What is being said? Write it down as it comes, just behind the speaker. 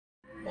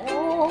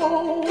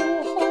holy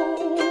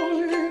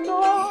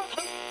night.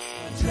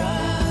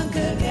 Drunk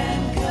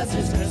again 'cause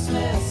it's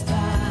Christmas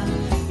time.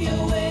 You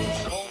wait.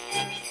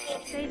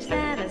 Space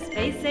Santa,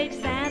 Space Age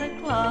Santa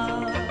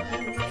Claus.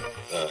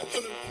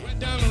 Went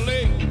down the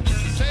lane.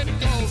 Santa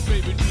Claus,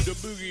 baby, do the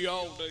boogie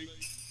all day.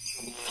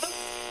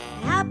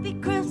 Happy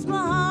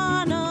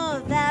Christmas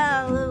of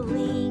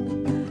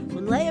Halloween.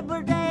 When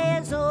Labor Day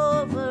is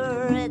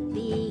over, it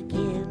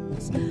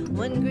begins.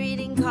 One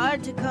greeting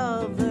card to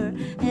cover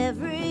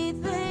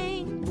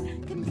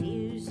everything.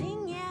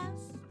 Confusing,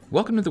 yes.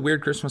 Welcome to the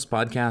Weird Christmas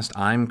Podcast.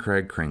 I'm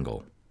Craig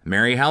Kringle.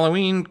 Merry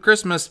Halloween,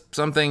 Christmas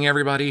something,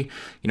 everybody.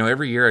 You know,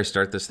 every year I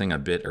start this thing a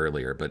bit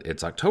earlier, but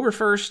it's October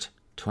 1st,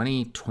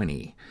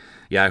 2020.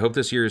 Yeah, I hope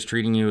this year is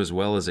treating you as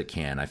well as it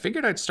can. I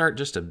figured I'd start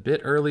just a bit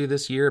early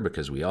this year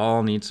because we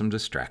all need some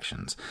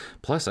distractions.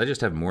 Plus, I just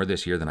have more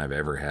this year than I've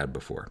ever had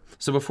before.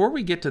 So before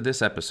we get to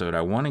this episode,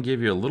 I want to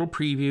give you a little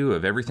preview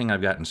of everything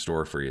I've got in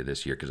store for you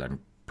this year because I'm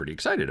pretty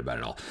excited about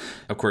it all.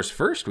 Of course,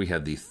 first we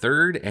have the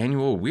 3rd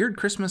annual Weird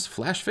Christmas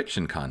Flash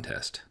Fiction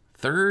Contest.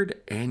 3rd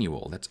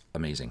annual. That's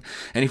amazing.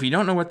 And if you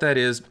don't know what that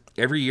is,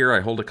 every year I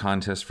hold a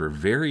contest for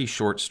very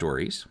short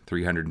stories,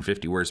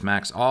 350 words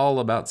max, all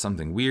about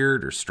something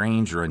weird or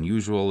strange or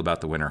unusual about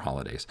the winter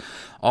holidays.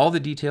 All the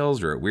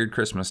details are at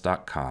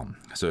weirdchristmas.com.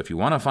 So if you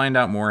want to find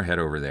out more, head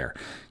over there.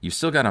 You've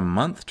still got a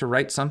month to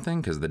write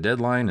something because the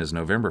deadline is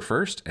November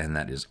 1st, and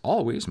that is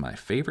always my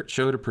favorite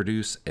show to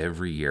produce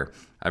every year.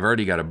 I've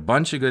already got a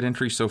bunch of good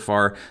entries so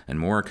far, and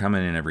more are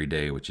coming in every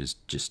day, which is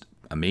just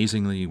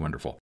amazingly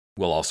wonderful.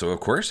 We'll also, of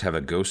course, have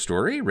a ghost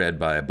story read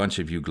by a bunch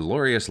of you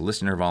glorious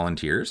listener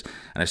volunteers,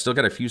 and I still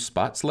got a few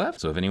spots left,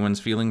 so if anyone's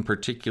feeling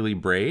particularly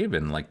brave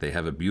and like they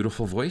have a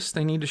beautiful voice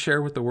they need to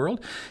share with the world,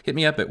 hit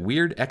me up at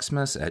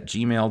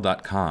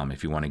weirdxmas@gmail.com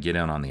if you want to get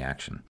in on the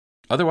action.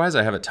 Otherwise,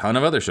 I have a ton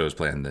of other shows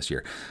planned this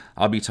year.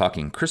 I'll be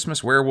talking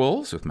Christmas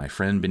werewolves with my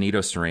friend Benito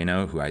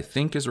Sereno, who I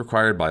think is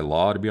required by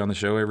law to be on the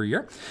show every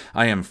year.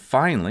 I am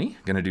finally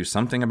going to do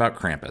something about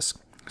Krampus.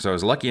 So I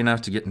was lucky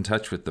enough to get in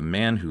touch with the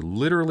man who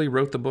literally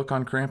wrote the book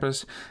on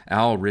Krampus,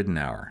 Al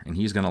Ridenour, and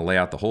he's going to lay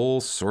out the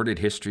whole sordid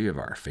history of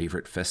our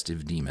favorite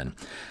festive demon.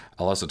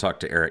 I'll also talk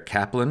to Eric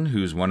Kaplan,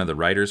 who's one of the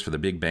writers for The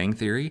Big Bang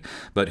Theory,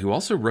 but who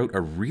also wrote a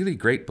really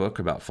great book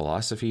about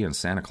philosophy and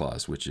Santa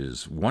Claus, which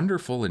is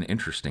wonderful and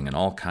interesting in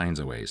all kinds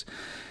of ways.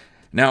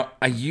 Now,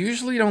 I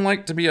usually don't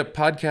like to be a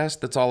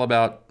podcast that's all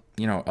about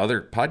other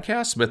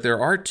podcasts, but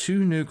there are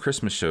 2 new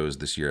Christmas shows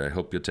this year I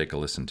hope you'll take a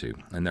listen to,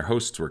 and their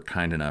hosts were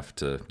kind enough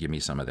to give me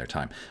some of their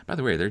time. By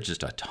the way, there's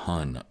just a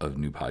ton of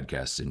new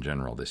podcasts in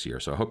general this year,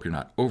 so I hope you're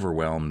not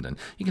overwhelmed, and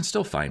you can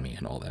still find me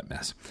in all that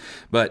mess.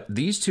 But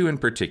these 2 in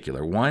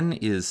particular, one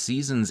is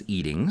Season's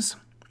Eatings,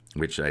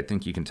 which I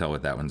think you can tell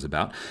what that one's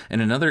about,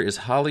 and another is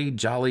Holly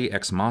Jolly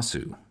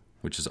Xmasu,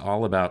 which is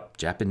all about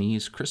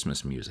Japanese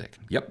Christmas music.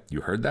 Yep,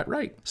 you heard that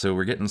right. So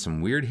we're getting some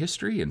weird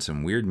history and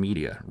some weird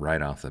media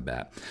right off the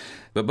bat.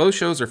 But both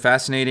shows are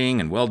fascinating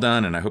and well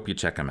done, and I hope you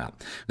check them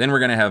out. Then we're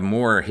going to have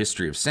more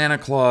history of Santa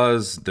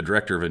Claus, the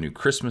director of a new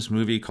Christmas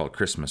movie called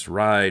Christmas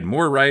Ride,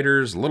 more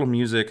writers, a little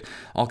music,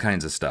 all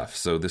kinds of stuff.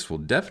 So this will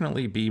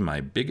definitely be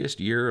my biggest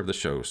year of the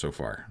show so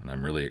far, and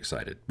I'm really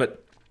excited.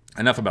 But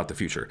enough about the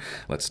future.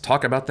 Let's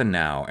talk about the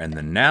now, and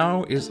the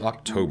now is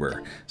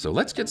October. So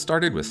let's get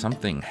started with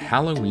something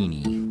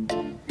Halloween-y.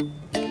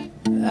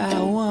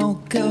 I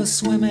won't go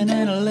swimming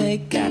in a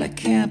lake at a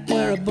camp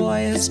where a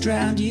boy is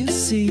drowned, you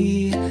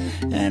see.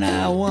 And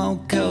I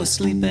won't go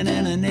sleeping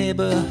in a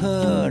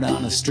neighborhood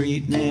on a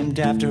street named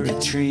after a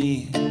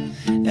tree.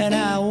 And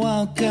I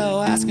won't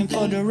go asking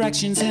for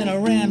directions in a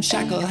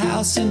ramshackle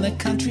house in the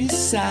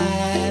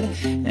countryside.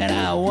 And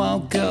I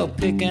won't go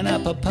picking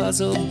up a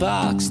puzzle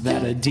box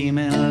that a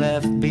demon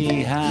left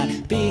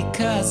behind.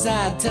 Because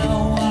I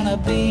don't wanna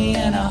be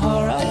in a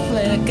horror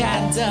flick.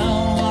 I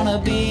don't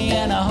wanna be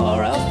in a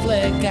horror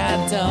flick.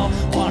 I don't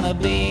wanna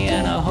be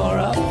in a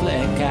horror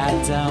flick.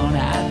 I don't.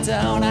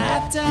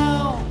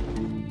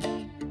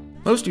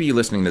 Most of you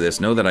listening to this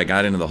know that I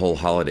got into the whole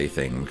holiday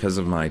thing because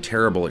of my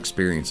terrible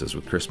experiences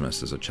with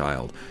Christmas as a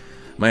child.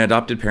 My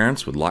adopted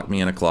parents would lock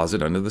me in a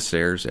closet under the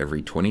stairs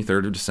every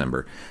 23rd of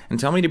December and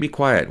tell me to be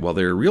quiet while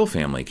their real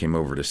family came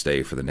over to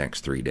stay for the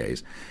next 3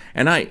 days.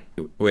 And I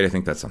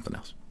think that's something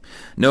else.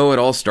 No, it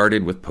all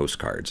started with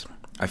postcards.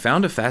 I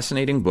found a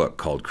fascinating book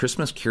called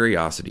Christmas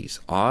Curiosities,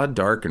 Odd,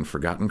 Dark, and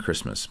Forgotten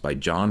Christmas by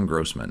John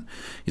Grossman.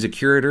 He's a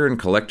curator and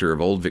collector of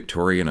old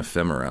Victorian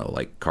ephemera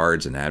like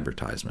cards and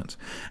advertisements.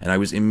 And I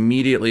was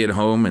immediately at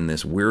home in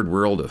this weird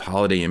world of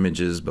holiday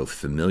images, both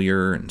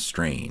familiar and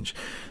strange.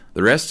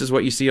 The rest is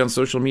what you see on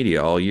social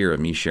media all year of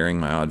me sharing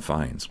my odd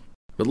finds.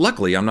 But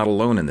luckily, I'm not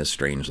alone in this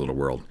strange little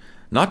world.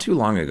 Not too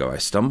long ago, I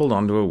stumbled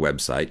onto a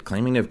website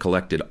claiming to have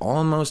collected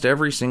almost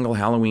every single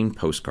Halloween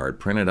postcard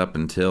printed up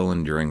until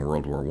and during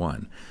World War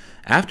I.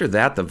 After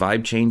that, the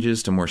vibe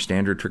changes to more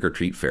standard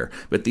trick-or-treat fare,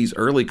 but these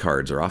early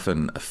cards are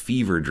often a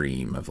fever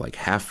dream of like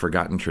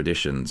half-forgotten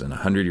traditions and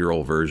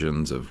 100-year-old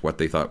versions of what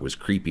they thought was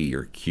creepy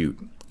or cute,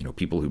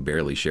 people who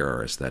barely share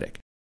our aesthetic.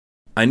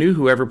 I knew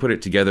whoever put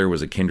it together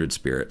was a kindred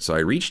spirit, so I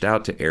reached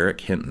out to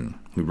Eric Hinton,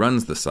 who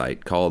runs the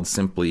site called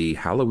simply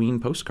Halloween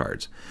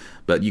Postcards.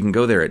 But you can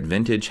go there at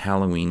Vintage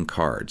Halloween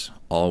Cards,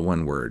 all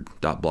one word,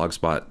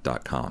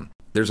 .blogspot.com.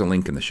 There's a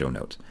link in the show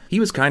notes.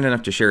 He was kind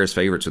enough to share his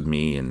favorites with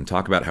me and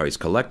talk about how he's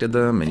collected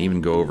them and even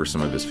go over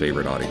some of his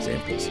favorite odd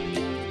examples.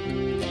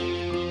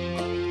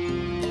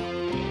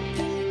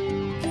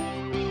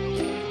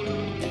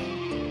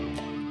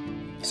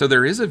 So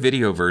there is a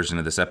video version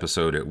of this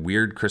episode at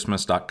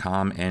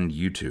weirdchristmas.com and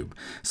YouTube.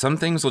 Some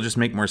things will just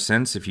make more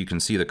sense if you can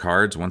see the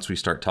cards once we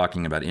start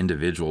talking about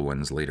individual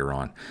ones later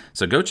on.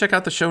 So go check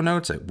out the show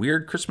notes at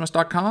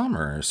weirdchristmas.com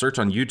or search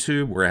on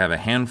YouTube, where I have a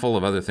handful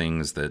of other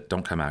things that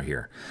don't come out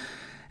here.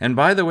 And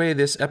by the way,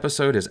 this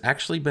episode has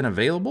actually been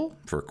available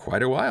for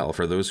quite a while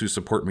for those who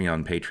support me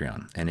on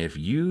Patreon. And if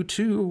you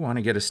too want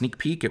to get a sneak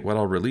peek at what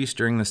I'll release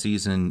during the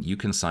season, you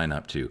can sign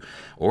up too.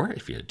 Or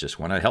if you just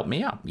want to help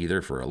me out,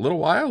 either for a little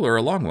while or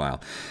a long while,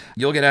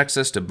 you'll get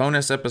access to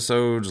bonus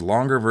episodes,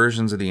 longer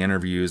versions of the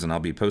interviews, and I'll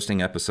be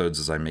posting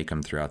episodes as I make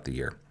them throughout the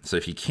year. So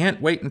if you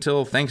can't wait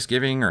until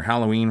Thanksgiving or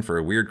Halloween for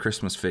a weird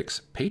Christmas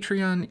fix,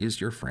 Patreon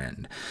is your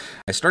friend.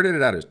 I started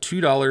it out at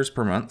 $2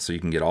 per month, so you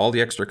can get all the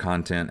extra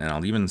content, and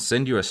I'll even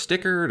send you a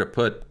sticker to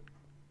put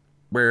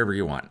wherever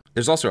you want.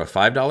 There's also a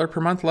 $5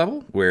 per month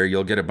level where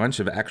you'll get a bunch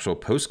of actual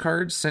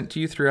postcards sent to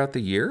you throughout the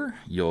year.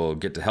 You'll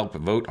get to help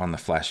vote on the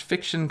Flash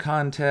Fiction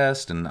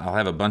contest, and I'll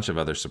have a bunch of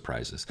other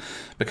surprises.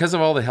 Because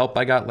of all the help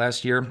I got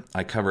last year,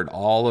 I covered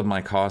all of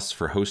my costs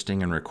for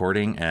hosting and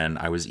recording, and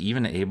I was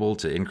even able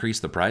to increase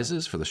the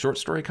prizes for the short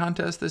story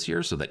contest this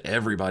year so that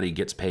everybody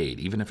gets paid,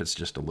 even if it's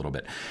just a little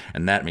bit.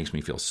 And that makes me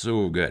feel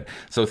so good.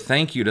 So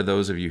thank you to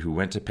those of you who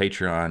went to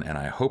Patreon, and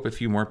I hope a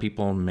few more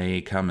people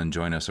may come and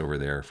join us over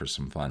there for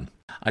some fun.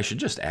 I should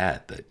just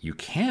add that you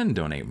can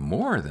donate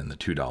more than the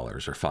 $2 or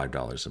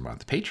 $5 a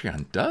month.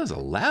 Patreon does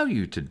allow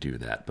you to do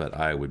that, but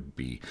I would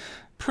be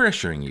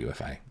pressuring you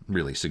if I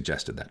really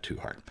suggested that too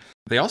hard.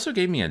 They also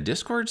gave me a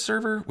Discord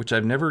server, which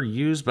I've never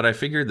used, but I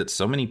figured that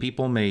so many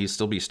people may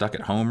still be stuck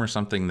at home or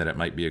something that it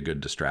might be a good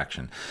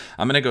distraction.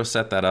 I'm going to go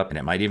set that up, and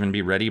it might even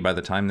be ready by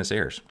the time this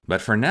airs.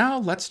 But for now,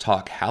 let's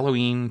talk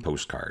Halloween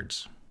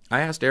postcards. I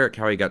asked Eric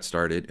how he got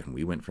started, and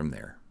we went from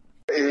there.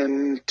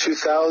 In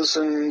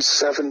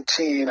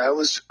 2017, I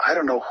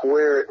don't know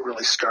where it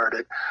really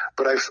started,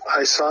 but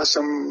I saw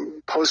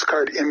some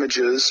postcard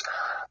images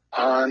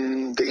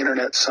on the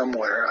internet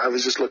somewhere. I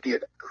was just looking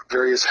at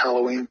various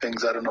Halloween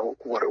things. I don't know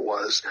what it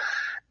was.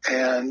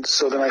 And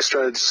so then I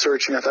started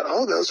searching. I thought,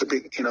 oh, those would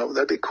be,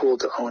 that'd be cool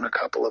to own a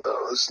couple of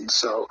those. And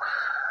so,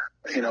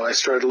 I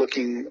started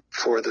looking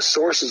for the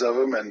sources of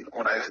them. And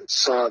when I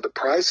saw the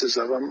prices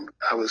of them,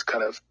 I was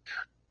kind of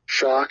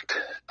shocked.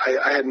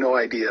 I had no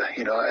idea.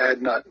 I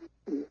had not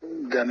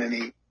done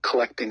any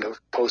collecting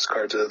of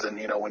postcards other than,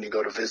 when you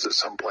go to visit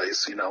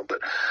someplace, but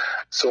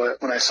so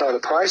when I saw the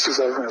prices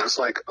of them, it was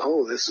like,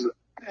 oh, this is,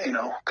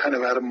 kind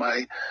of out of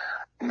my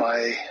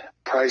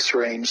price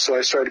range. So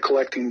I started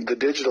collecting the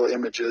digital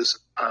images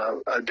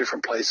at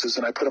different places,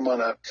 and I put them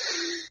on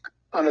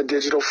a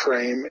digital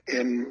frame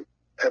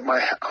at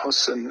my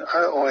house, and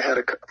I had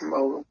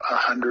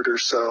 100 or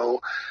so.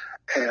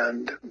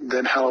 And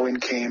then Halloween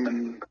came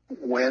and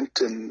went,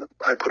 and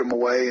I put them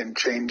away and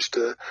changed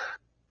to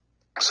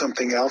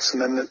something else.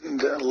 And then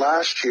the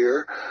last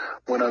year,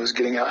 when I was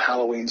getting out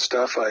Halloween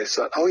stuff, I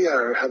thought, oh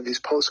yeah, I have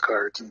these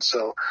postcards. And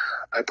so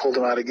I pulled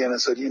them out again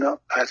and said,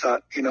 I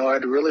thought,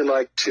 I'd really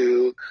like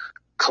to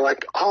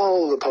collect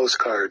all the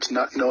postcards,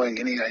 not knowing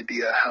any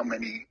idea how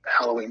many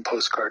Halloween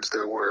postcards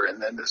there were.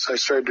 And then as I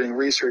started doing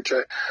research,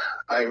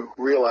 I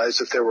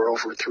realized that there were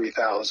over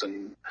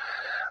 3,000.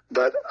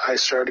 But I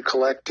started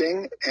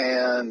collecting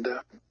and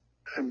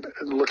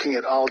looking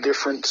at all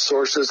different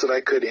sources that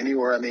I could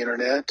anywhere on the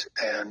internet,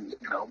 and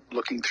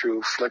looking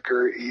through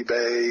Flickr,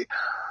 eBay,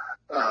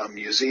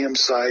 museum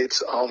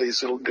sites, all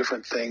these little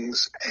different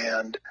things.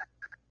 And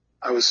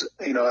I was,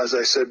 as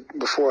I said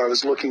before, I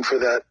was looking for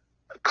that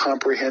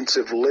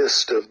comprehensive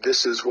list of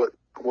this is what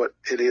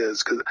it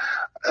is. Because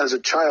as a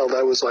child,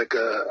 I was like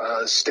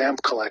a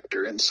stamp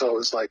collector, and so it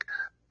was like,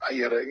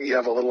 you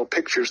have a little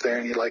pictures there,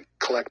 and you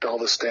collect all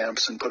the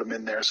stamps and put them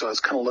in there. So I was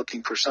kind of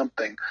looking for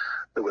something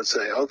that would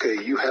say,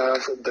 okay, you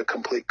have the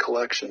complete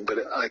collection. But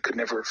I could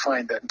never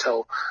find that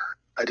until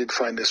I did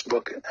find this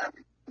book, at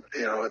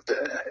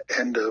the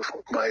end of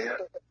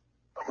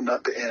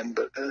not the end,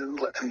 but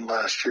in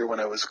last year when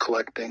I was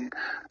collecting.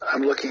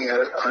 I'm looking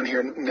at it on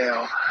here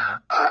now.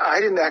 I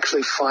didn't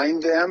actually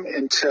find them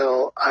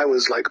until I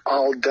was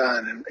all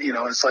done. And,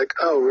 it's like,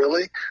 oh,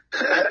 really?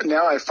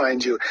 Now I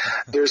find you.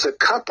 There's a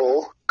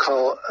couple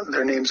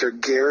their names are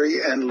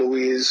Gary and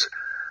Louise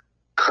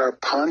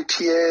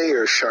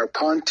Charpentier.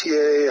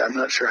 I'm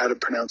not sure how to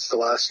pronounce the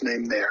last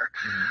name there.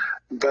 Mm-hmm.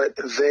 But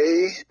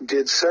they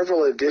did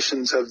several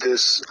editions of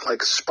this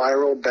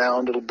spiral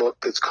bound little book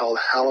that's called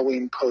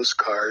Halloween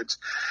Postcards.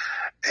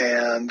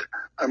 And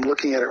I'm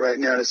looking at it right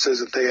now, and it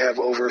says that they have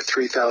over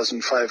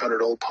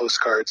 3,500 old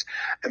postcards.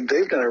 And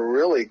they've done a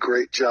really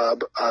great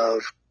job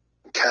of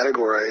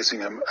categorizing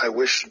them. I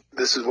wish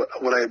this is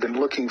what I had been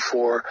looking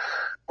for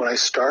when I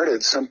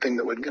started, something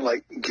that would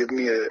like give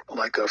me a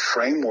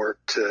framework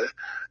to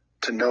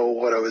know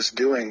what I was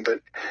doing.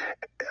 But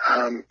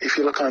if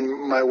you look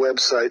on my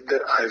website,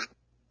 that I've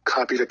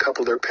copied a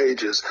couple of their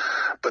pages,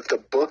 but the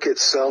book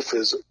itself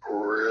is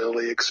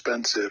really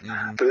expensive.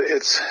 Mm-hmm. But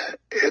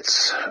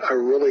it's a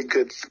really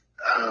good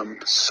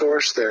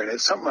source there, and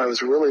it's something I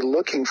was really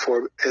looking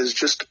for, is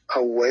just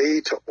a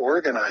way to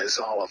organize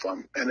all of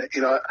them. And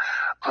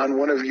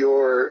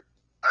on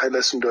I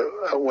listened to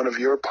one of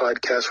your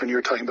podcasts when you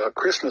were talking about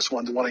Christmas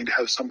ones, wanting to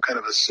have some kind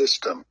of a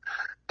system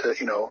to,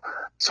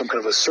 some kind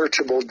of a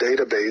searchable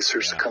database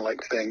or some kind of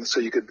like thing. So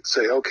you could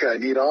say, okay, I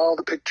need all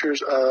the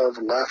pictures of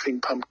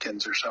laughing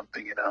pumpkins or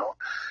something,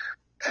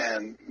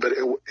 but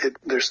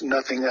there's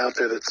nothing out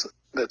there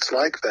that's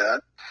like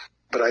that.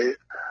 But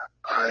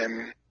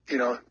I'm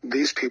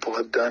these people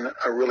have done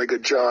a really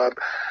good job,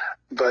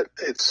 but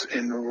it's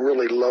in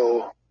really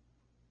low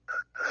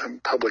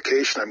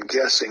publication, I'm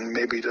guessing,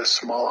 maybe to a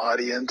small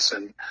audience,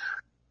 and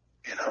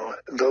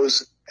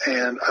those.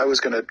 And I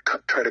was going to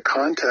try to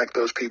contact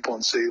those people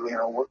and see,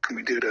 what can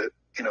we do to,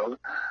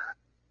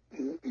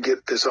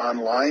 get this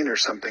online or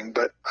something.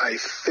 But I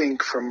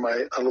think from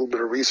a little bit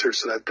of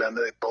research that I've done,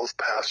 they both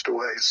passed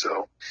away.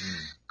 So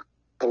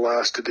the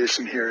last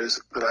edition here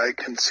is that I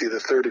can see, the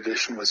third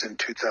edition was in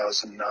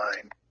 2009.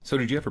 So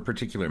did you have a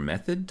particular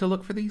method to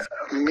look for these?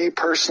 Me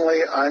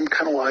personally, I'm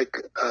kind of like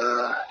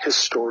a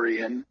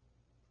historian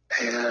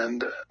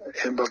and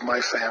of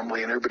my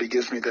family, and everybody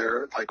gives me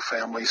their like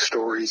family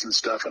stories and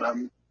stuff,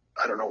 and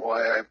I don't know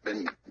why I've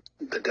been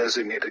the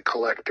designated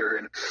collector.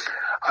 And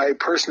I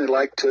personally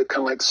like to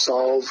kind of like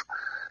solve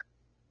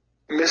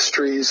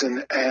mysteries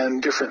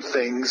and different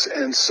things.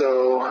 And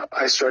so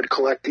I started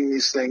collecting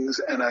these things,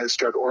 and I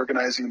started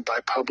organizing by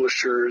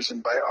publishers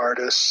and by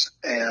artists.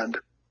 And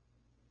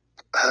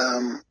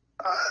I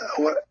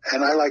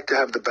like to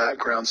have the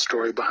background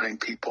story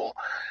behind people.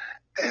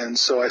 And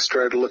so I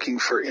started looking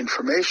for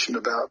information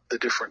about the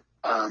different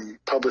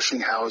publishing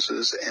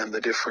houses and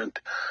the different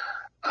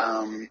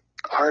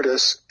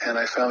artists, and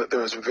I found that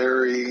there was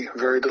very,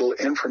 very little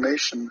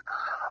information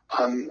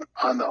on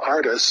the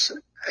artists,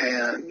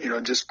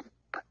 and just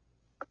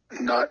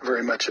not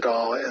very much at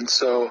all. And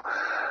so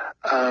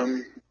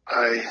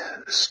I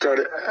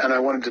started, and I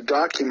wanted to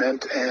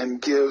document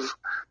and give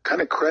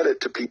kind of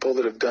credit to people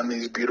that have done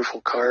these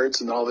beautiful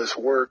cards and all this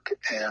work.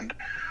 And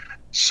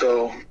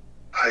so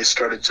I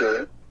started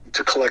to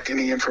collect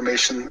any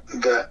information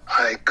that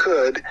I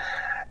could.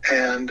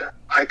 And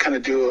I kind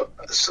of do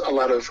a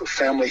lot of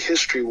family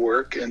history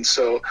work. And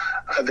so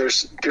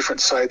there's different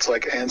sites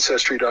like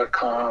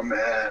Ancestry.com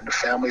and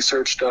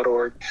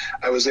FamilySearch.org.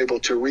 I was able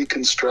to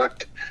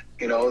reconstruct,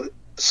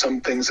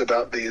 some things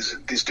about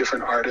these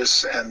different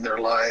artists and their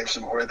lives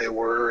and where they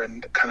were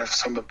and kind of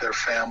some of their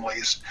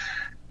families.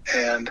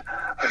 And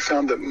I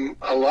found that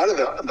a lot of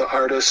the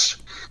artists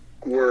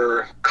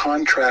were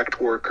contract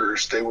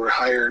workers. They were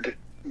hired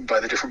by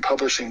the different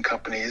publishing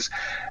companies,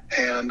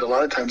 and a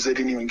lot of times they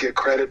didn't even get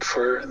credit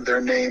for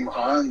their name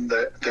on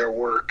their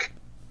work.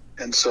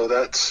 And so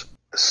that's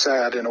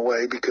sad in a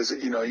way, because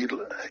you'd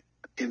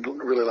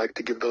really like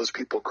to give those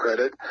people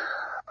credit.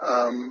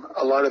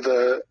 A lot of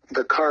the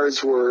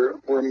cards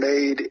were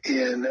made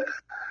in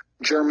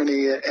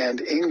Germany and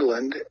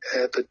England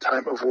at the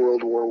time of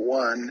World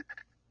War I,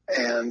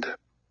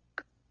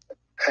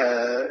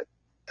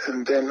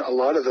 and then a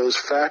lot of those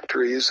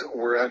factories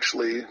were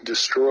actually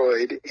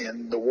destroyed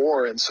in the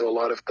war, and so a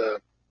lot of the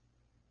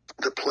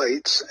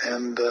plates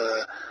and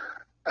the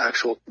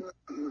actual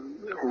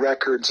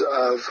records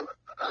of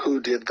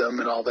who did them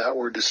and all that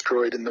were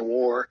destroyed in the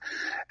war.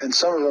 And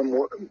some of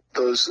them,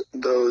 those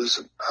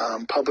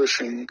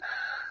publishing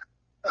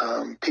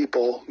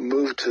people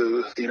moved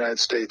to the United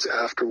States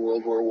after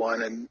World War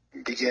I and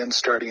began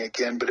starting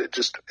again, but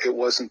it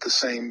wasn't the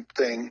same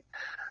thing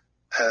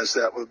as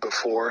that was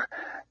before.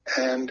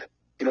 And,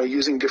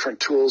 using different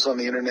tools on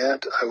the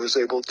internet, I was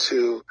able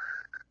to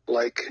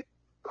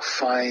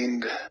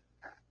find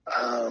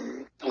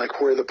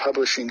where the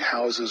publishing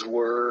houses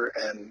were,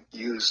 and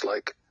use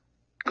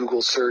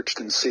Google searched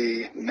and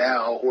see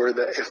now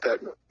if that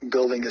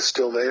building is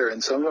still there.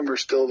 And some of them are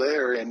still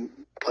there in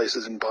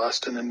places in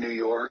Boston and New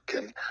York,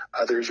 and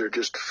others are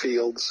just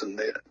fields and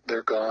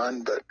they're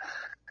gone. But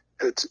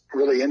it's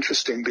really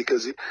interesting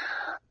because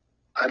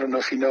I don't know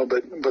if you know,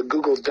 but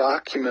Google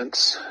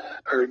Documents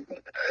or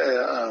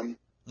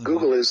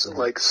Google is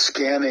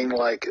scanning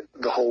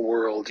the whole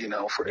world,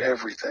 for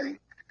everything.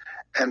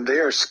 And they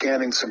are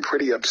scanning some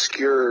pretty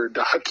obscure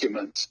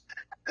documents.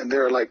 And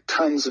there are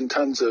tons and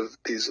tons of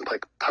these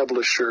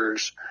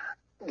publishers,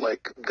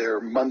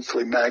 their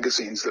monthly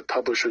magazines that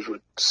publishers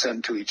would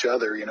send to each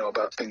other,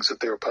 about things that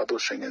they were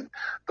publishing. And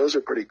those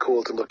are pretty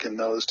cool to look in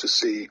those to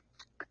see,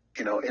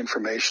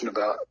 information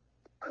about,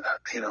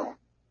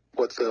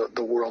 what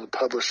the world of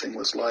publishing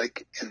was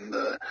like in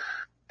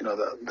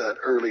that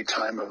early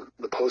time of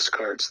the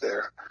postcards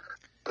there.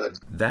 But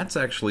that's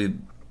actually,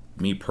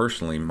 me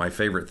personally, my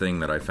favorite thing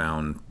that I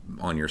found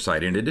on your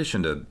site, in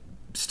addition to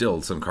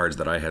still some cards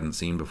that I hadn't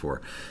seen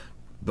before.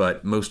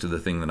 But most of the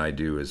thing that I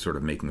do is sort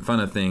of making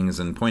fun of things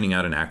and pointing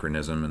out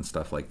anachronism and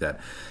stuff like that.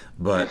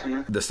 But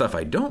the stuff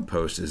I don't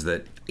post is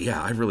that,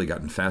 yeah, I've really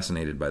gotten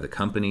fascinated by the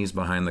companies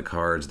behind the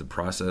cards, the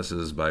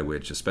processes by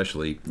which,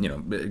 especially,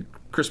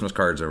 Christmas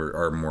cards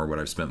are more what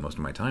I've spent most of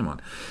my time on.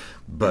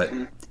 But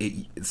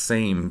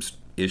same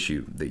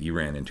issue that you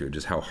ran into,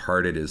 just how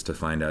hard it is to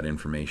find out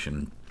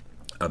information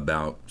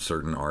about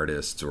certain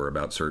artists or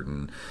about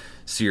certain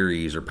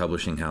series or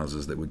publishing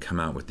houses that would come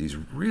out with these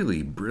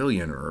really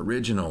brilliant or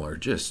original or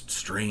just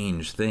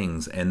strange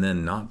things, and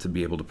then not to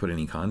be able to put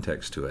any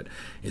context to it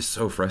is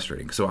so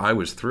frustrating. So I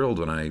was thrilled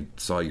when I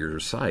saw your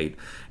site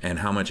and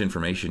how much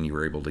information you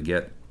were able to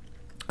get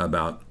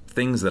about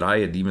things that I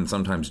had even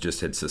sometimes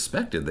just had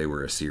suspected they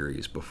were a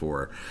series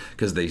before,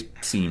 because they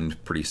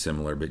seemed pretty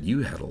similar, but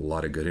you had a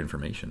lot of good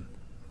information.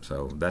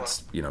 So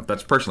that's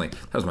personally,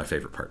 that was my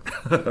favorite part.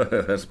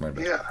 That's my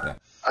best. Yeah.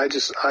 I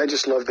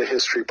just love the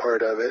history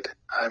part of it.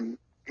 And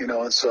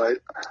so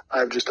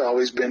I've just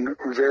always been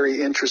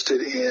very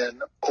interested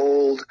in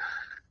old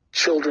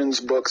children's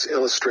books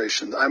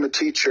illustrations. I'm a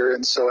teacher,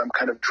 and so I'm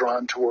kind of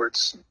drawn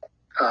towards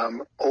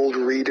old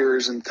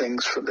readers and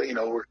things for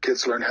where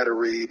kids learn how to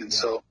read. And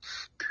so,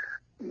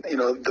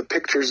 the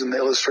pictures and the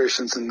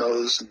illustrations in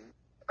those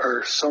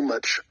are so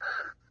much,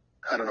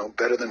 I don't know,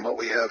 better than what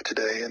we have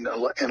today in a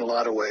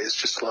lot of ways.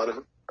 Just a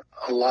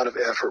lot of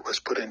effort was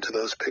put into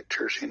those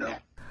pictures,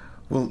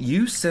 Well,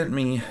 you sent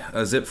me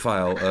a zip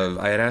file of,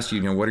 I had asked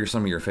you, what are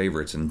some of your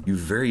favorites, and you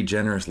very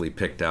generously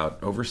picked out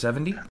over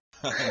 70.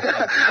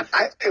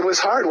 It was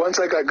hard. Once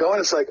I got going,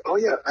 it's like, oh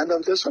yeah, I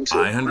love this one too.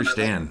 I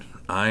understand.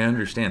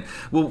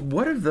 Well,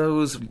 what are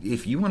those,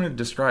 if you want to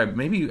describe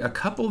maybe a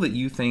couple that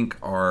you think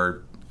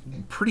are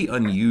pretty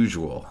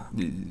unusual,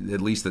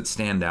 at least that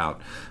stand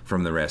out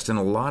from the rest? And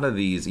a lot of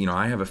these,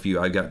 I have a few,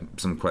 I've got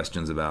some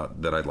questions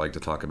about that I'd like to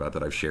talk about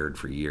that I've shared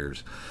for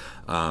years.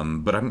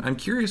 But I'm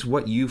curious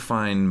what you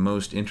find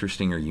most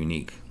interesting or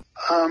unique.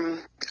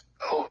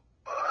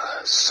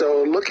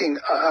 So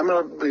I'm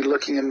going to be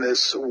looking in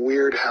this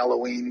weird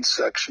Halloween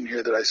section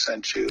here that I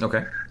sent you.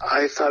 Okay.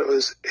 I thought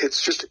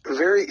it's just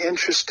very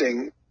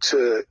interesting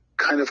to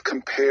kind of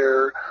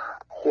compare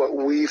what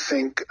we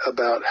think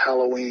about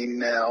Halloween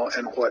now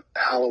and what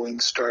Halloween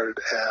started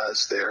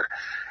as there.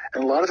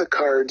 And a lot of the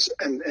cards,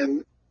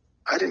 and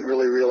I didn't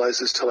really realize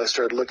this till I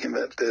started looking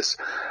at this,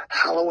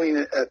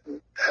 Halloween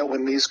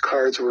when these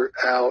cards were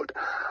out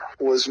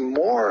was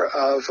more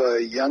of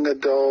a young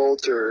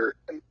adult or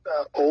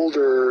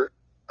older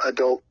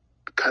adult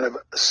kind of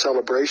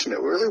celebration. It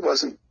really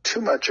wasn't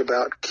too much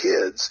about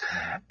kids,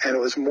 and it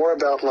was more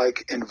about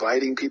like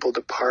inviting people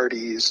to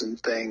parties and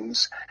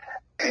things,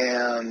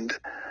 and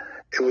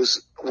it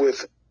was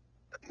with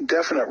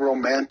definite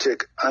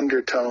romantic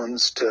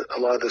undertones to a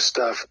lot of the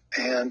stuff.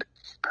 And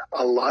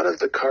a lot of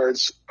the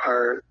cards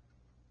are,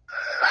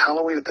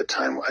 Halloween at the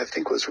time, I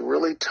think, was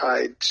really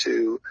tied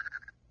to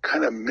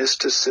kind of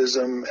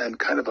mysticism and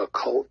kind of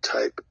occult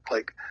type,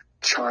 like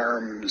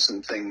charms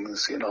and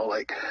things,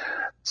 like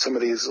some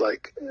of these,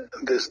 like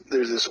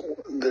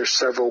there's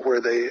several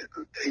where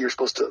you're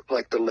supposed to,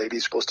 like the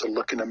lady's supposed to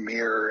look in a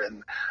mirror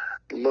and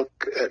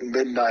look at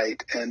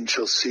midnight, and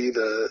she'll see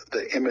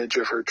the image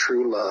of her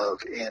true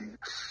love in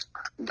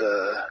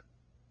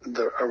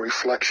a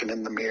reflection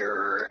in the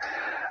mirror.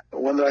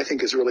 One that I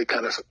think is really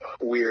kind of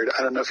weird.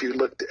 I don't know if you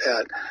looked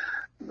at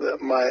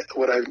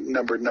what I've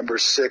number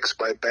 6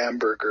 by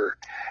Bamberger,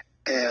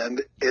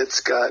 and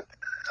it's got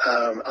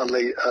a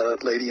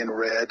lady in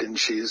red, and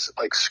she's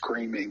like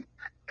screaming.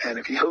 And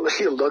if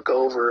you look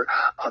over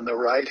on the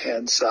right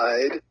hand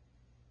side,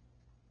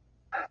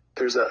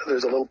 there's a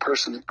little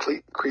person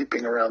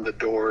creeping around the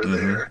door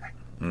there,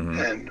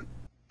 and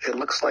it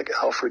looks like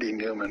Alfred E.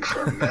 Newman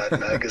from Mad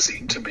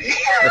Magazine to me.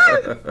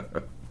 Yeah.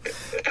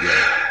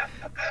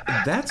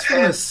 That's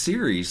from a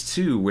series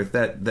too, with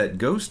that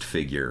ghost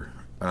figure.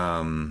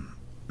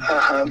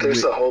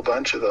 There's a whole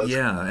bunch of those.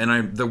 Yeah,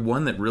 and the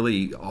one that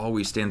really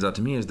always stands out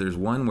to me is there's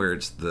one where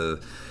it's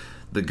the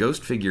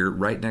ghost figure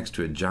right next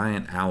to a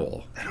giant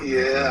owl.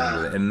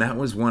 Yeah. And that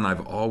was one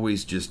I've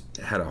always just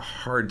had a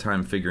hard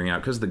time figuring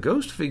out, because the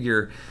ghost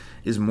figure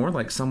is more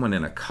like someone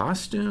in a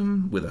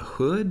costume with a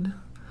hood.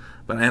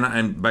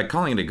 And by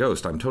calling it a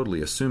ghost, I'm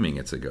totally assuming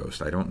it's a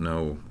ghost. I don't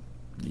know.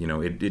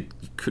 It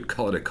could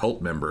call it a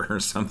cult member or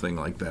something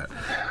like that.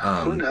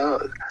 Who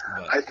knows?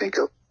 I think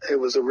it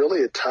was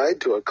really tied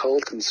to a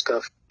cult and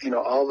stuff.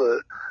 All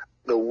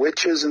the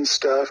witches and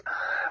stuff.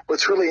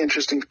 What's really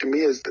interesting to me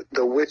is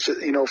the witch.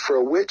 For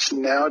a witch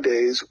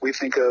nowadays, we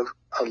think of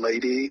a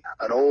lady,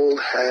 an old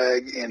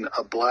hag in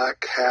a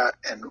black hat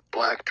and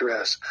black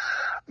dress.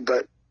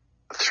 But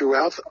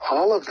throughout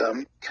all of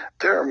them,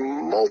 there are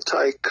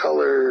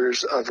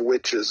multicolors of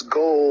witches,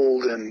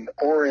 gold and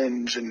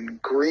orange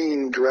and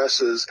green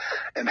dresses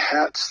and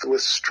hats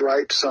with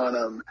stripes on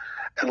them.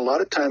 And a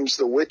lot of times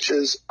the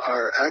witches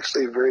are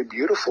actually very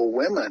beautiful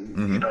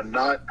women,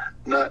 not,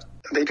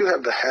 they do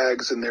have the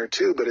hags in there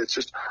too, but it's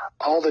just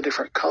all the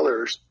different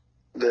colors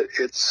that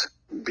it's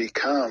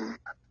become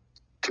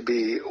to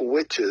be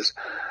witches.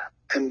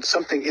 And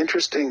something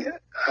interesting,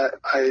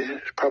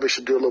 I probably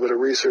should do a little bit of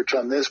research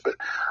on this, but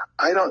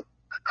I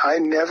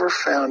never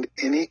found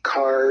any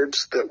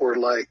cards that were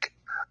like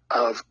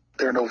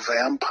there are no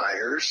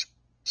vampires.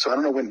 So I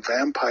don't know when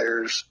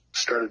vampires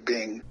started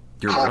being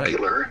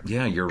popular. Right.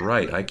 Yeah, you're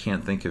right. I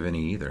can't think of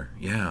any either.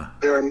 Yeah.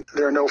 There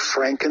are no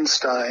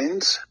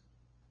Frankensteins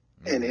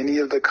in any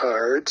of the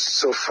cards.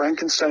 So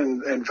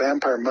Frankenstein and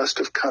vampire must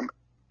have come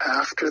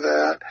after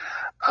that.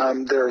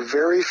 There are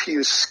very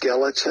few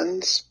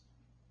skeletons.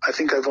 I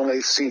think I've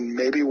only seen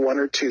maybe one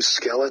or two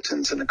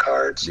skeletons in the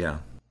cards. Yeah.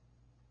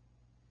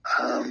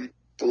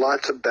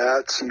 Lots of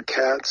bats and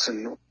cats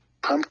and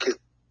pumpkins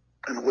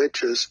and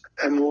witches,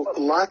 and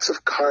lots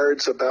of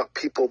cards about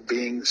people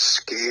being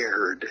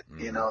scared,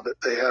 that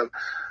they have.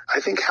 I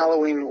think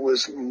Halloween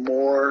was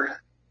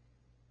more,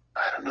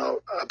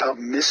 about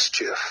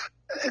mischief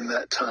in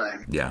that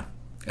time. Yeah.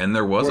 And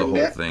there was a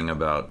whole thing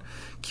about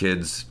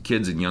kids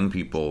and young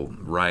people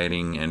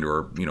rioting and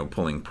or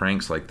pulling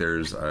pranks. Like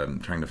there's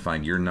trying to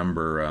find your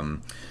number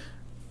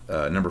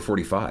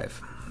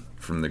 45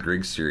 from the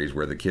Griggs series,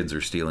 where the kids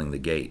are stealing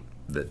gates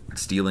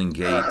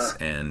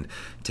and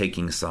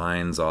taking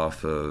signs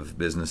off of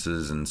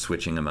businesses and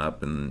switching them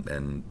up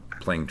and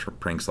playing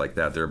pranks like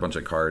that. There are a bunch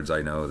of cards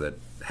I know that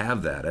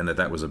have that, and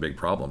that was a big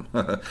problem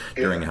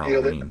during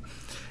Halloween.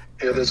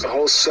 There's a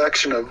whole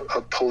section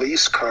of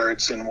police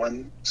cards in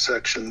one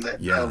section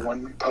that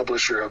one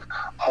publisher of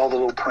all the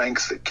little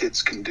pranks that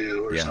kids can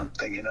do or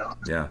something,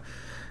 Yeah.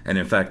 And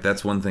in fact,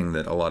 that's one thing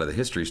that a lot of the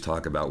histories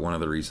talk about. One of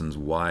the reasons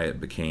why it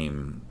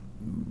became,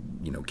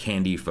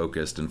 candy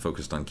focused and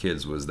focused on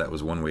kids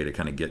was one way to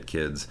kind of get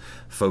kids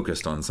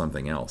focused on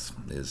something else,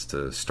 is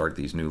to start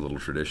these new little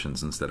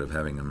traditions instead of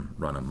having them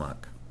run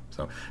amok.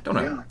 So don't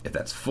know if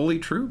that's fully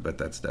true, but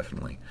that's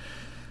definitely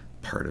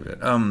part of it.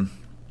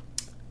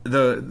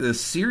 The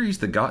series,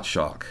 the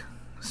Gottschalk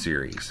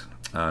series,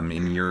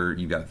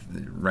 you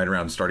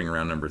got starting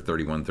around number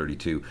 31,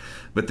 32,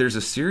 but there's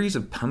a series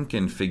of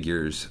pumpkin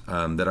figures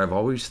that I've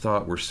always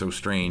thought were so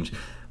strange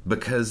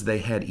because they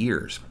had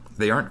ears.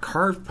 They aren't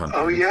carved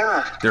pumpkins. Oh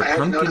yeah, they're I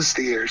hadn't noticed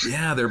the ears.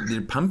 Yeah,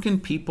 they're pumpkin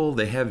people.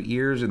 They have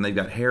ears and they've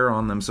got hair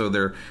on them, so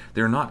they're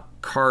not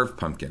carved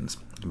pumpkins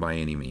by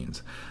any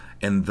means.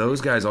 And those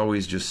guys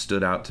always just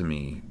stood out to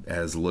me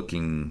as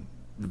looking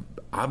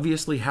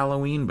obviously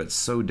Halloween, but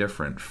so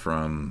different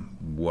from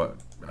what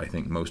I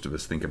think most of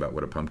us think about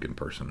what a pumpkin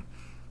person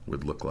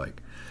would look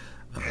like.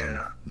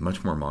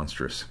 Much more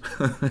monstrous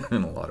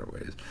in a lot of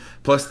ways.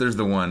 Plus, there's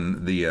the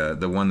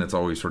one that's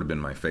always sort of been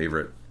my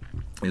favorite,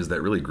 is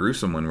that really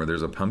gruesome one where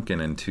there's a pumpkin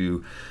and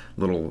two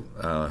little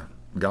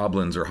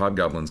goblins or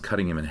hobgoblins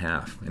cutting him in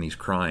half, and he's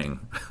crying.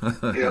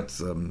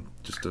 That's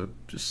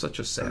just such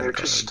a sad. And they're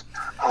card. Just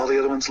all the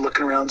other ones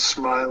looking around,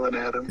 smiling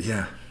at him.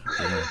 Yeah.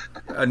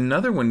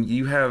 Another one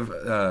you have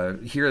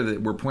here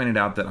that were pointed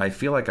out that I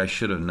feel like I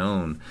should have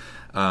known,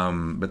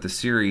 but the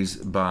series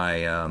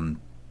by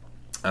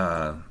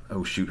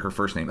her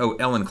first name.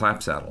 Ellen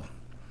Clapsaddle.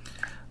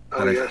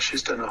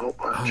 She's done a whole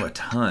bunch. A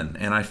ton.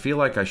 And I feel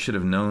like I should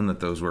have known that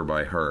those were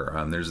by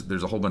her.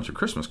 There's a whole bunch of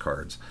Christmas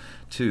cards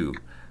too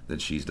that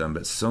she's done,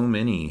 but so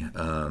many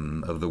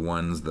of the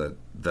ones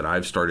that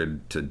I've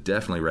started to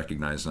definitely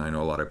recognize, and I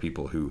know a lot of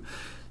people who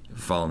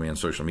follow me on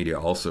social media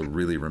also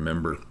really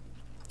remember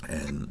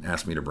and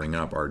ask me to bring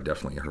up, are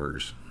definitely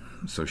hers.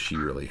 So she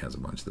really has a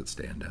bunch that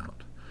stand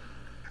out.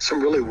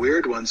 Some really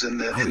weird ones in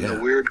the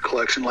weird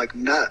collection, like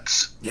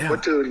nuts. Yeah.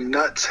 What do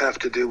nuts have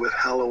to do with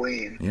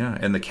Halloween? Yeah,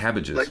 and the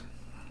cabbages.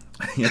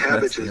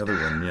 Cabbages. That's the other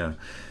one, yeah.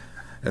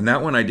 And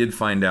that one I did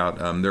find out,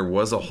 there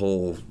was a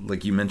whole,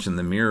 like you mentioned,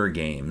 the mirror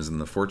games and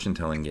the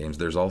fortune-telling games.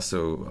 There's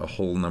also a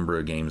whole number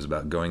of games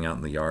about going out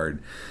in the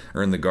yard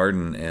or in the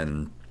garden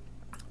and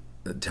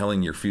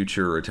telling your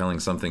future or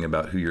telling something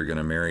about who you're going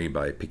to marry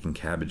by picking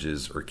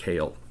cabbages or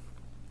kale.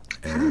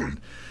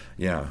 And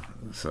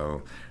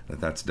so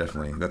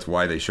that's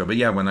why they show. But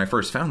yeah, when I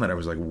first found that, I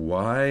was like,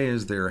 why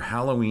is there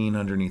Halloween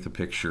underneath a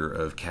picture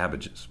of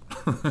cabbages?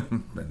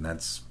 And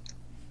that's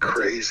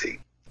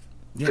crazy.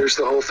 Yeah. There's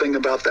the whole thing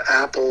about the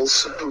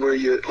apples where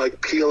you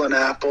like peel an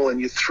apple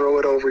and you throw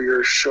it over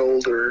your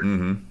shoulder,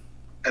 and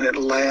it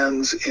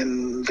lands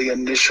in the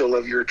initial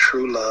of your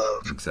true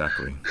love.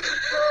 Exactly.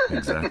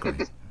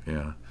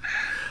 Yeah.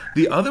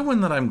 The other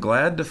one that I'm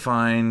glad to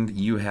find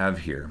you have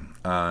here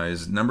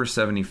is number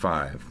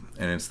 75,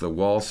 and it's the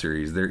Wall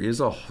series. There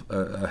is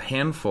a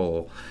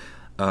handful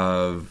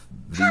of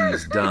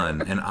these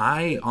done, and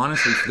I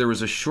honestly, there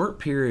was a short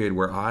period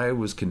where I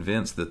was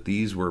convinced that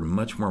these were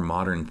much more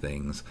modern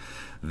things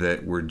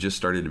that were just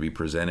started to be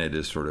presented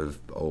as sort of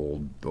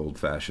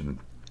old-fashioned.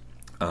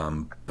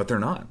 But they're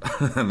not.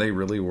 They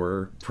really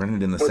were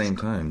printed in the same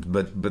time.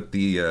 But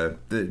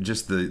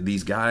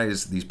these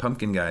guys, these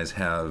pumpkin guys,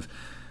 have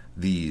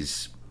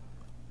these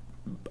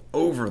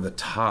over the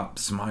top,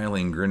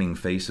 smiling, grinning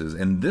faces.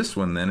 And this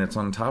one, then, it's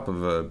on top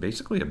of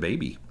basically a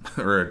baby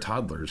or a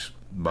toddler's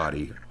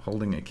body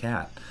holding a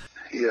cat.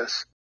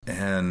 Yes.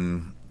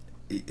 And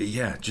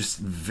yeah, just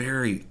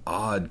very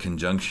odd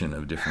conjunction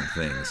of different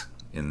things.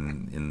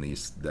 in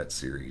that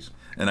series.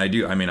 And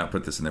I may not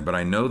put this in there, but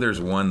I know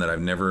there's one that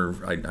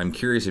I'm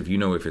curious if you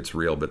know if it's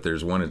real, but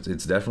there's one,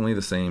 it's definitely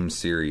the same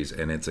series,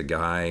 and it's a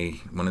guy,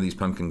 one of these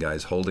pumpkin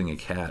guys, holding a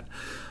cat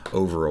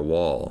over a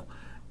wall,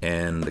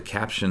 and the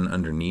caption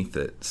underneath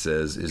it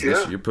says, "Is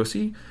this your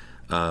pussy?"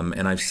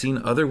 And I've seen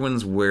other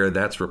ones where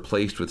that's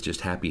replaced with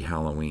just "Happy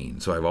Halloween."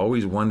 So I've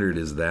always wondered,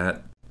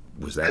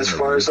 was that as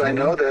far as I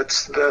know,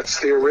 that's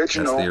the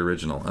original. That's the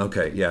original.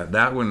 Okay, yeah,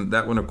 that one.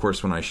 Of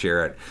course, when I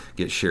share it,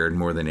 gets shared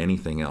more than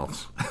anything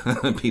else.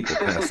 People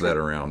pass that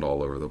around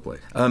all over the place.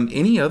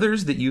 Any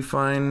others that you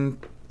find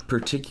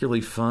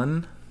particularly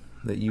fun?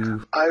 That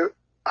you? I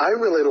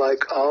really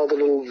like all the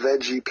little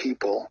veggie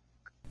people,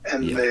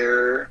 and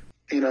they're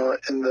in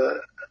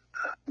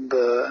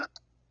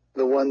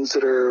the ones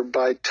that are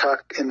by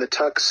Tuck in the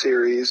Tuck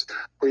series,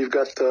 where you've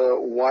got the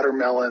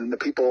watermelon, the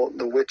people,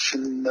 the witch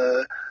and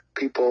the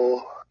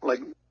people,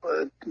 like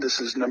this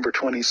is number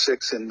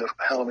 26 in the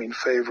Halloween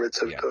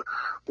favorites of the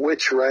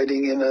witch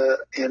riding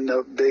in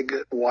a big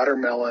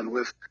watermelon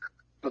with,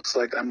 looks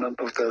like, I don't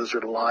know if those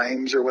are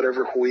limes or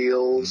whatever,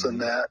 wheels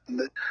and that.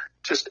 And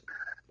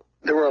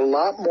there were a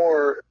lot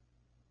more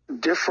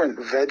different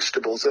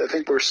vegetables. I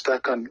think we're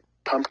stuck on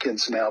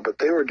pumpkins now, but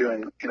they were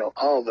doing,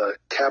 all the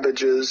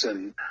cabbages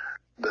and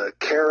the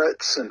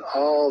carrots and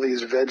all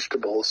these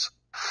vegetables.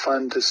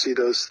 Fun to see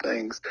those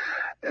things.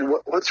 And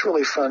what's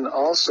really fun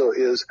also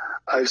is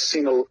I've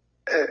seen,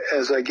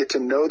 as I get to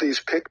know these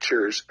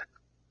pictures,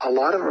 a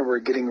lot of them are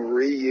getting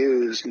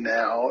reused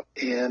now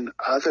in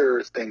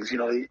other things.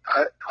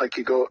 Like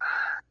you go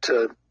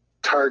to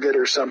Target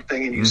or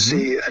something and you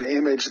see an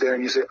image there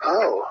and you say,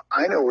 "Oh,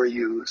 I know where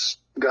you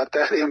got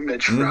that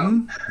image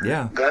from."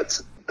 Yeah.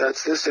 That's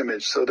this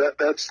image. So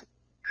that's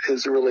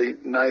really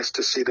nice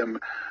to see them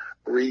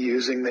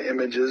reusing the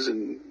images,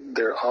 and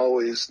they're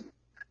always,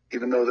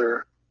 even though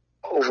they're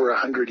over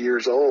 100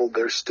 years old,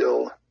 they're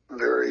still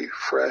very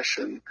fresh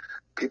and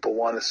people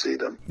want to see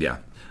them. Yeah.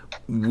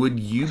 Would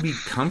you be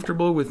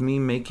comfortable with me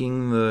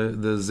making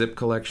the zip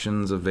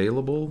collections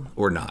available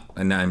or not?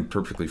 And I'm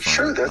perfectly fine.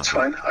 Sure, that's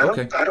fine. I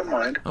don't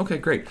mind. Okay,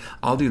 great.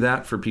 I'll do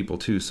that for people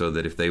too, so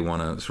that if they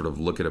want to sort of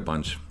look at a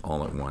bunch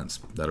all at once,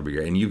 that'll be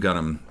great. And you've got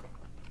them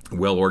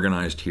well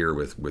organized here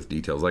with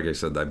details. Like I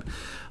said,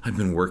 I've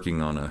been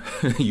working on a.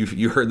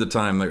 you heard the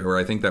time, or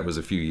I think that was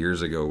a few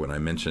years ago when I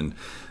mentioned,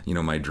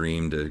 my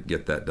dream to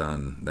get that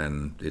done.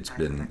 Then it's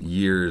been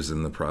years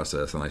in the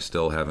process, and I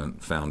still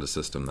haven't found a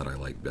system that I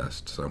like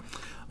best. So,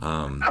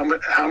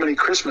 how many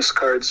Christmas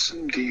cards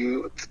do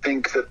you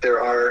think that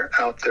there are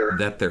out there?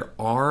 That there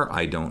are,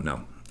 I don't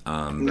know.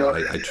 No,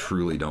 I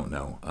truly don't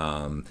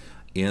know.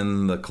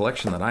 In the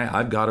collection that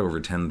I've got over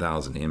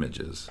 10,000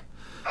 images.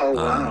 Oh,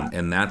 wow.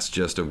 And that's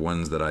just of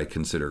ones that I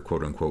consider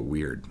 "quote unquote"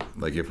 weird.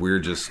 Like if we're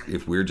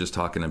just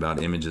talking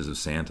about images of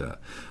Santa,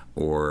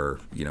 or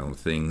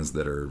things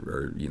that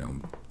are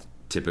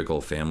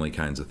typical family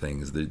kinds of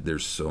things,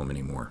 there's so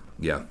many more.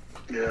 Yeah.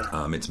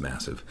 It's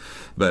massive.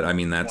 But I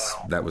mean,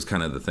 that was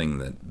kind of the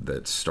thing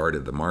that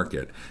started the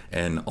market.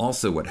 And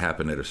also what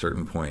happened at a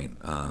certain point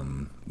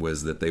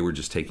was that they were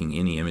just taking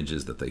any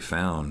images that they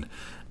found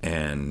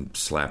and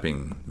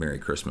slapping "Merry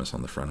Christmas"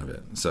 on the front of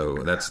it. So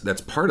that's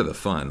part of the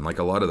fun. Like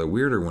a lot of the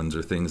weirder ones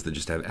are things that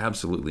just have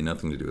absolutely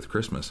nothing to do with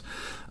Christmas,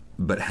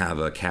 but have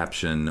a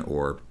caption,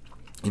 or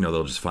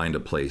they'll just find a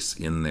place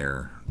in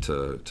there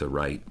to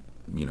write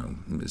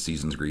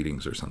season's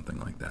greetings or something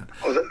like that.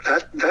 Well,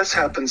 that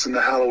happens in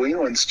the Halloween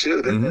ones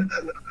too.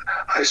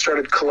 I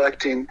started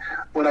collecting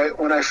when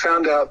I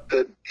found out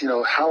that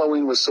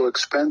Halloween was so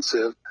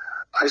expensive.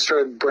 I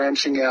started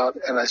branching out,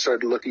 and I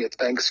started looking at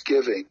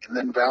Thanksgiving and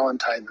then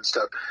Valentine's and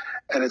stuff.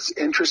 And it's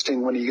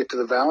interesting when you get to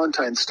the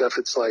Valentine stuff,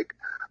 it's like,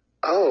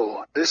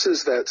 oh, this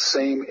is that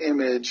same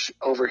image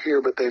over here,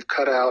 but they've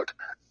cut out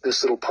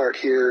this little part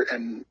here,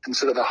 and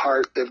instead of the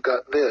heart, they've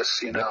got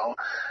this,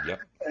 Yep.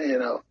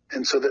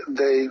 And so that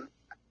they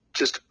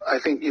just, I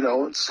think,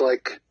 it's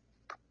like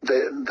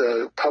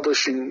the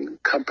publishing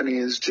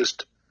companies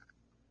just,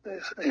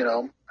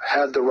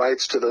 had the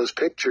rights to those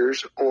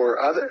pictures,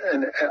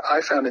 and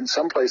I found in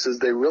some places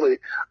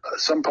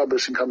some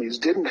publishing companies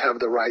didn't have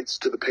the rights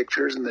to the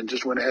pictures and then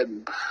just went ahead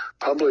and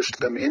published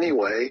them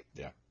anyway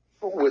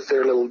with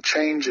their little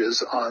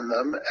changes on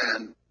them,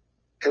 and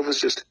it was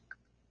just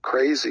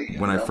crazy.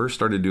 When I first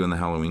started doing the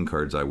Halloween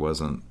cards, I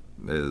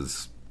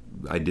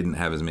didn't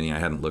have as many. I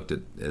hadn't looked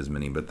at as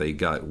many, but they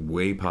got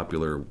way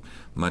popular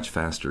much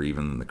faster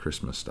even than the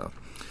Christmas stuff.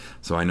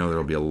 So I know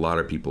there'll be a lot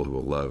of people who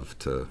will love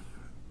to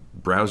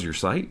browse your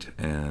site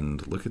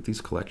and look at these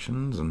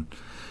collections and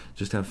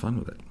just have fun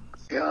with it.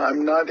 Yeah,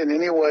 I'm not in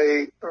any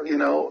way,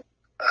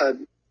 a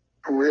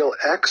real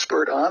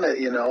expert on it.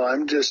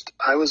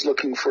 I was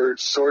looking for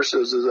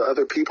sources of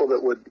other people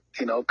that would,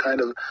 kind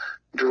of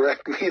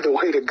direct me the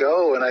way to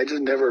go, and I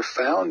just never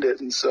found it.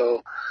 And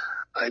so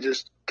I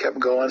just kept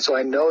going. So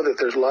I know that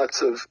there's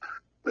lots of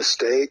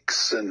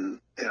mistakes,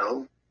 and,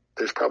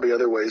 there's probably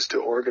other ways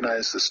to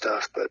organize the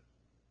stuff, but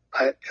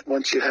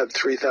once you had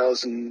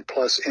 3,000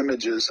 plus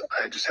images,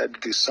 I just had to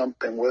do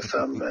something with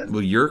them. And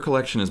well, your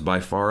collection is by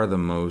far the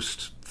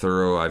most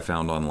thorough I've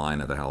found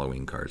online of the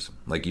Halloween cards.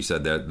 Like you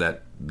said,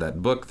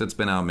 that book that's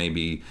been out,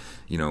 maybe,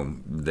 you know,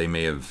 they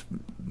may have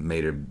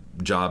made a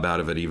job out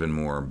of it even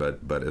more.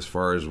 But as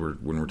far as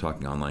when we're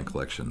talking online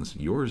collections,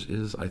 yours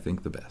is, I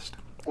think, the best.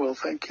 Well,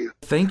 thank you.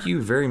 Thank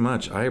you very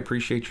much. I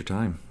appreciate your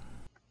time.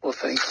 Well,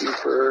 thank you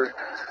for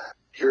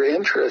your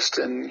interest,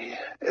 and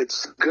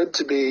it's good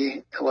to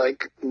be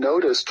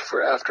noticed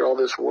for after all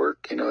this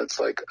work. You know, it's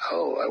like,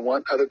 oh, I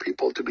want other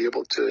people to be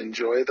able to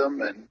enjoy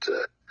them and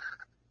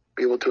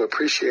be able to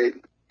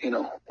appreciate, you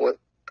know, what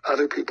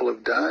other people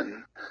have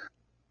done,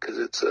 because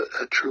it's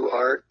a true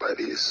art by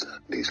these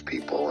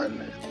people,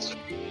 and it's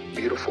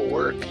beautiful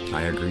work.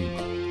 I agree.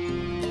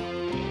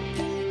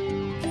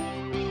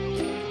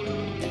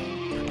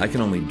 I can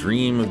only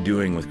dream of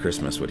doing with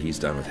Christmas what he's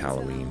done with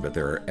Halloween, but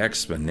there are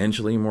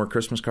exponentially more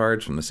Christmas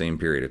cards from the same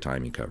period of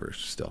time he covers.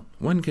 Still,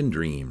 one can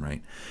dream,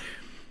 right?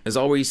 As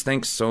always,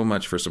 thanks so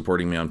much for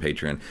supporting me on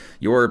Patreon.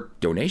 Your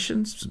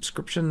donations,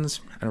 subscriptions,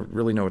 I don't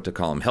really know what to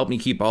call them, help me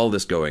keep all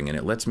this going, and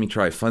it lets me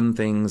try fun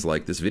things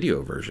like this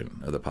video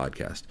version of the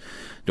podcast.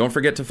 Don't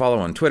forget to follow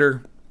on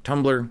Twitter,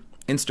 Tumblr,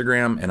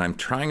 Instagram, and I'm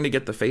trying to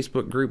get the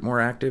Facebook group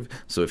more active,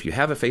 so if you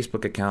have a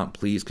Facebook account,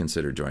 please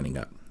consider joining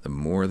up. The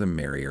more the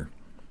merrier.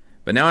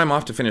 But now I'm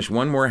off to finish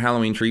one more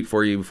Halloween treat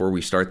for you before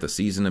we start the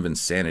season of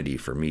insanity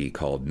for me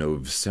called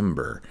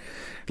November.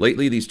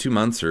 Lately, these 2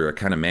 months are a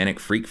kind of manic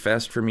freak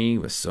fest for me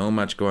with so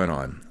much going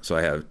on. So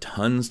I have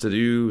tons to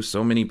do,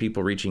 so many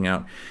people reaching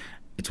out.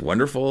 It's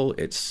wonderful,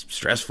 it's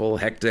stressful,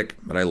 hectic,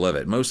 but I love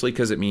it, mostly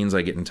because it means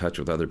I get in touch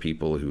with other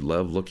people who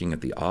love looking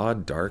at the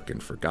odd, dark,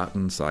 and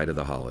forgotten side of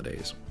the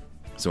holidays.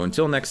 So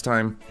until next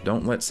time,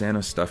 don't let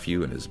Santa stuff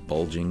you in his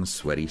bulging,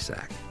 sweaty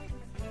sack.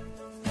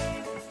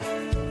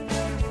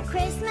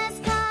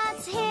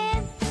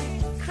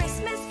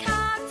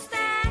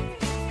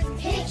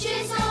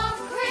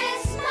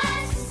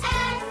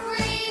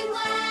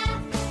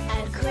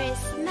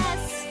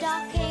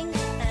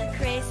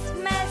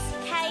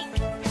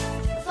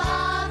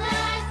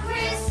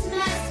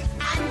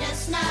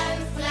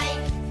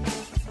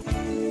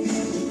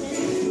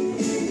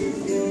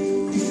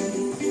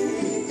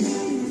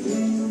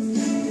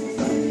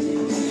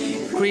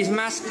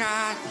 Christmas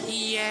card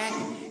here,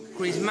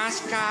 Christmas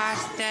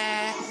cards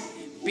there,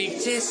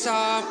 pictures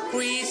of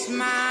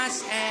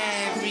Christmas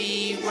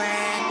everywhere.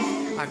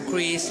 A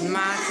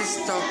Christmas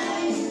stock,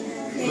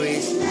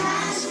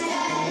 Christmas